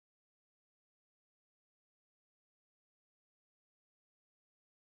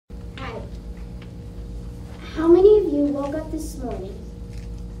How many of you woke up this morning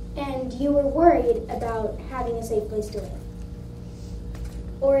and you were worried about having a safe place to live?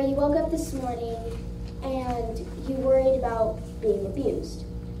 Or you woke up this morning and you worried about being abused?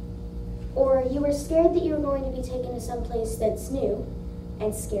 Or you were scared that you were going to be taken to some place that's new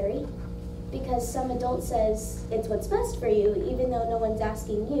and scary because some adult says it's what's best for you, even though no one's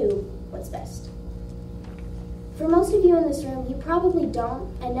asking you what's best. For most of you in this room, you probably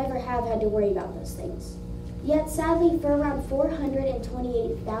don't and never have had to worry about those things. Yet sadly, for around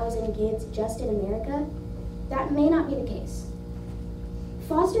 428,000 kids just in America, that may not be the case.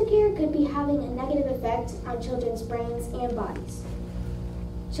 Foster care could be having a negative effect on children's brains and bodies.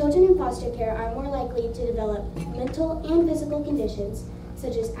 Children in foster care are more likely to develop mental and physical conditions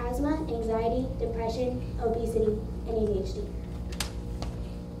such as asthma, anxiety, depression, obesity, and ADHD.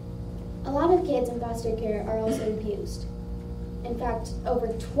 A lot of kids in foster care are also abused. In fact, over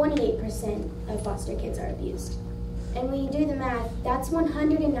 28% of foster kids are abused. And when you do the math, that's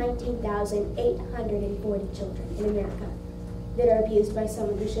 119,840 children in America that are abused by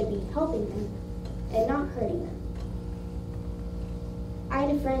someone who should be helping them and not hurting them. I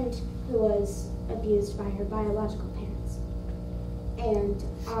had a friend who was abused by her biological parents. And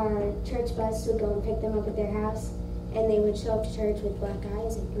our church bus would go and pick them up at their house, and they would show up to church with black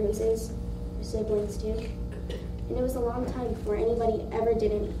eyes and bruises, her siblings too. And it was a long time before anybody ever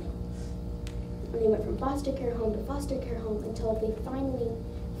did anything. And they went from foster care home to foster care home until they finally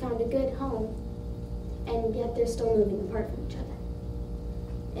found a good home, and yet they're still moving apart from each other.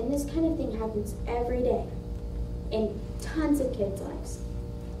 And this kind of thing happens every day in tons of kids' lives.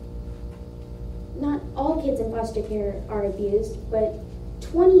 Not all kids in foster care are abused, but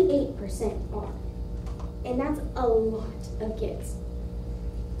 28% are. And that's a lot of kids.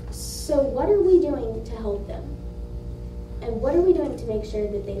 So what are we doing to help them? And what are we doing to make sure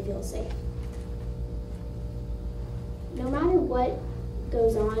that they feel safe? No matter what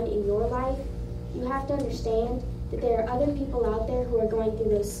goes on in your life, you have to understand that there are other people out there who are going through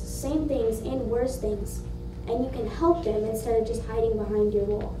those same things and worse things, and you can help them instead of just hiding behind your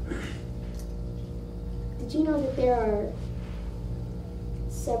wall. Did you know that there are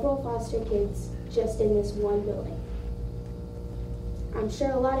several foster kids just in this one building? I'm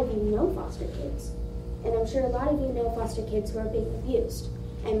sure a lot of you know foster kids, and I'm sure a lot of you know foster kids who are being abused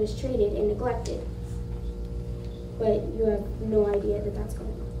and mistreated and neglected, but you have no idea that that's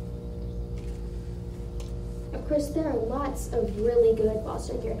going on. Of course, there are lots of really good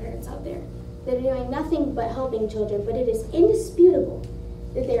foster care parents out there that are doing nothing but helping children, but it is indisputable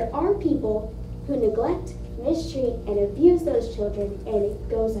that there are people who neglect, mistreat, and abuse those children, and it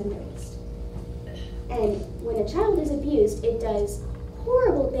goes unnoticed. And when a child is abused, it does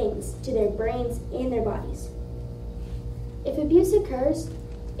horrible things to their brains and their bodies. If abuse occurs,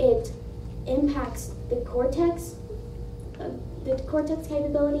 it impacts the cortex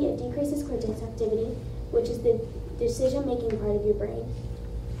capability. It decreases cortex activity, which is the decision-making part of your brain,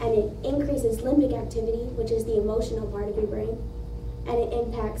 and it increases limbic activity, which is the emotional part of your brain, and it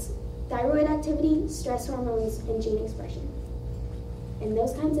impacts thyroid activity, stress hormones, and gene expression. And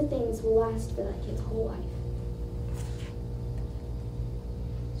those kinds of things will last for that kid's whole life.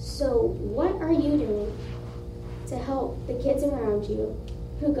 So what are you doing to help the kids around you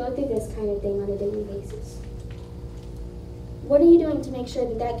who go through this kind of thing on a daily basis? What are you doing to make sure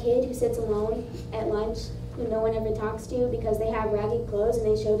that that kid who sits alone at lunch, who no one ever talks to because they have ragged clothes and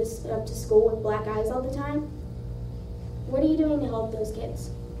they show up to school with black eyes all the time, what are you doing to help those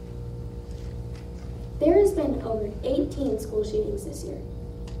kids? There has been over 18 school shootings this year,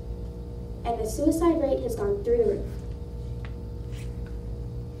 and the suicide rate has gone through the roof.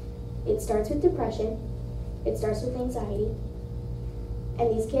 It starts with depression, it starts with anxiety,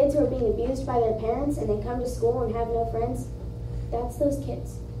 and these kids who are being abused by their parents and they come to school and have no friends, that's those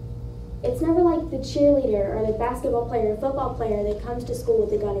kids. It's never like the cheerleader or the basketball player or football player that comes to school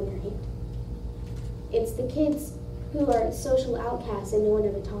with a gun in their hand. It's the kids who are social outcasts and no one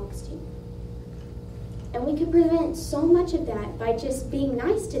ever talks to. And we could prevent so much of that by just being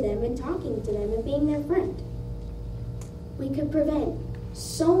nice to them and talking to them and being their friend. We could prevent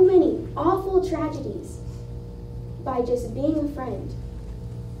so many awful tragedies by just being a friend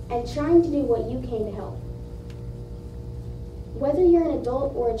and trying to do what you can to help. Whether you're an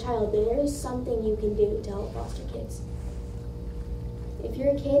adult or a child, there is something you can do to help foster kids. If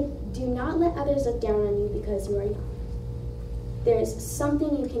you're a kid, do not let others look down on you because you are young. There is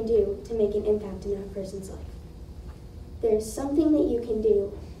something you can do to make an impact in that person's life. There is something that you can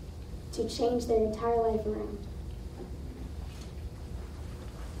do to change their entire life around.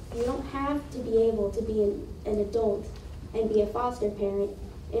 You don't have to be able to be an adult and be a foster parent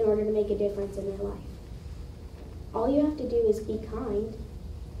in order to make a difference in their life. All you have to do is be kind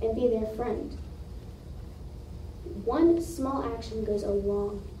and be their friend. One small action goes a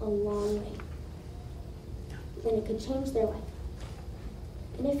long way. And it could change their life.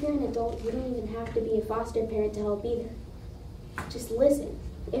 And if you're an adult, you don't even have to be a foster parent to help either. Just listen.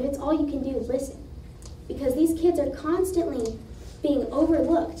 If it's all you can do, listen. Because these kids are constantly being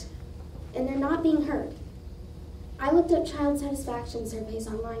overlooked, and they're not being heard. I looked up child satisfaction surveys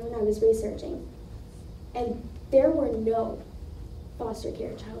online when I was researching, and there were no foster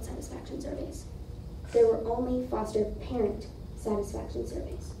care child satisfaction surveys. There were only foster parent satisfaction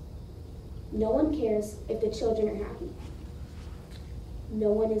surveys. No one cares if the children are happy. No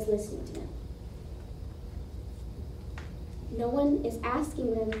one is listening to them. No one is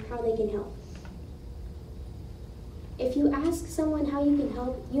asking them how they can help. If you ask someone how you can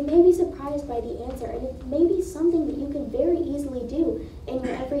help, you may be surprised by the answer, and it may be something that you can very easily do in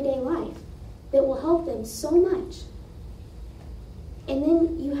your everyday life that will help them so much. And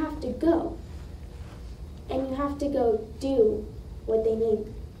then you have to go, and you have to go do what they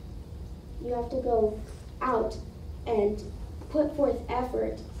need. You have to go out and put forth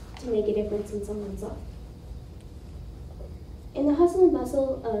effort to make a difference in someone's life. In the hustle and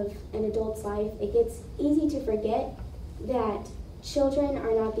bustle of an adult's life, it gets easy to forget that children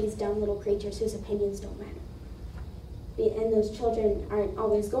are not these dumb little creatures whose opinions don't matter. And those children aren't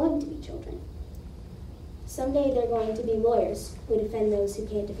always going to be children. Someday they're going to be lawyers who defend those who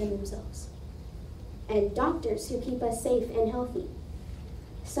can't defend themselves. And doctors who keep us safe and healthy.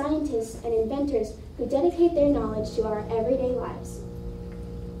 Scientists and inventors who dedicate their knowledge to our everyday lives.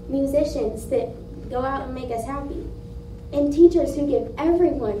 Musicians that go out and make us happy. And teachers who give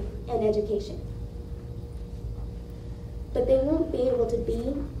everyone an education. But they won't be able to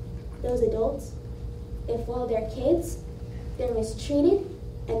be those adults if while they're kids, they're mistreated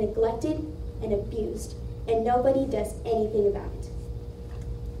and neglected and abused, and nobody does anything about it.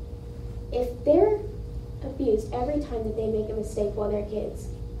 If they're abused every time that they make a mistake while they're kids,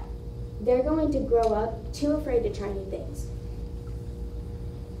 they're going to grow up too afraid to try new things.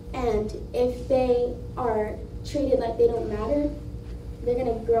 And if they are treated like they don't matter, they're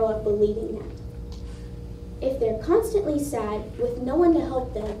going to grow up believing that. If they're constantly sad with no one to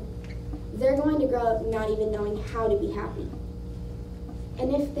help them, they're going to grow up not even knowing how to be happy.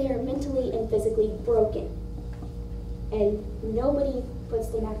 And if they are mentally and physically broken and nobody puts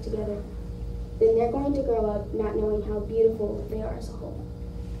them back together, then they're going to grow up not knowing how beautiful they are as a whole.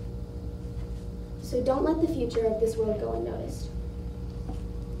 So don't let the future of this world go unnoticed.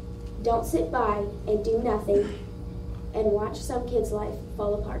 Don't sit by and do nothing and watch some kid's life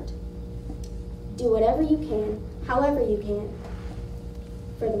fall apart. Do whatever you can, however you can,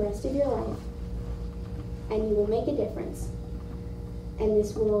 for the rest of your life, and you will make a difference. And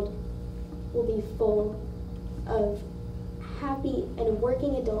this world will be full of happy and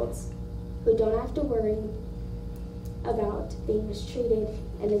working adults who don't have to worry about being mistreated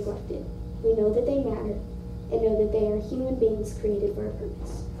and neglected. We know that they matter and know that they are human beings created for a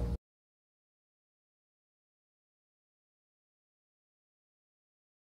purpose.